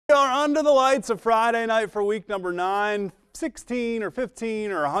under the lights a Friday night for week number 9, 16 or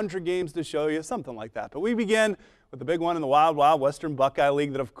 15 or 100 games to show you, something like that. But we begin with the big one in the Wild Western Buckeye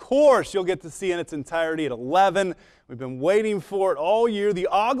League that, of course, you'll get to see in its entirety at 11. We've been waiting for it all year. The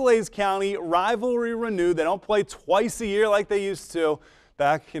Auglaize County rivalry renewed. They don't play twice a year like they used to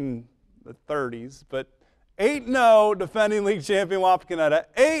back in the 30s, but 8-0 defending league champion Wapak,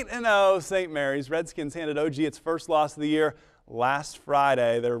 8-0 St. Mary's. Redskins handed OG its first loss of the year last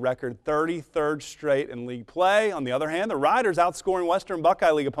Friday. Their record 33rd straight in league play. On the other hand, the Riders outscoring Western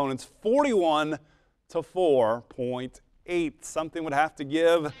Buckeye League opponents 41 to 4.8. Something would have to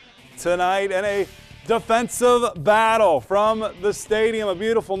give tonight in a defensive battle from the stadium. A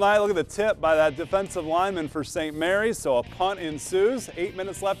beautiful night. Look at the tip by that defensive lineman for St. Mary's. So a punt ensues. 8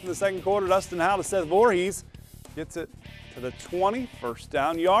 minutes left in the second quarter. Dustin Howe to Seth Voorhees gets it to the 20. First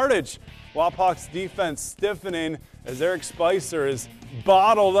down yardage. Wapak's defense stiffening as Eric Spicer is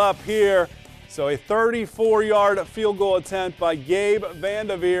bottled up here. So a 34-yard field goal attempt by Gabe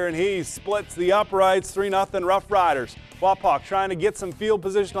Vandeveer, and he splits the uprights. 3-0 Rough Riders. Wapak trying to get some field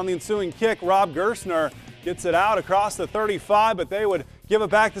position on the ensuing kick. Rob Gersner gets it out across the 35, but they would give it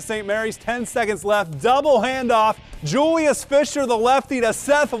back to St. Mary's. 10 seconds left. Double handoff. Julius Fisher, the lefty, to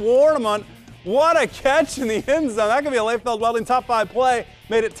Seth Wardeman. What a catch in the end zone. That could be a Layfield Welding top 5 play.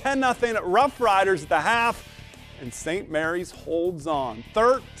 Made it 10-0 Rough Riders at the half. And St. Mary's holds on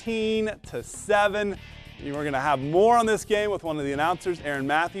 13-7. We're going to have more on this game with one of the announcers, Aaron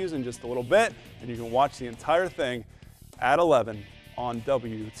Matthews, in just a little bit. And you can watch the entire thing at 11 on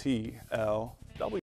WTLW.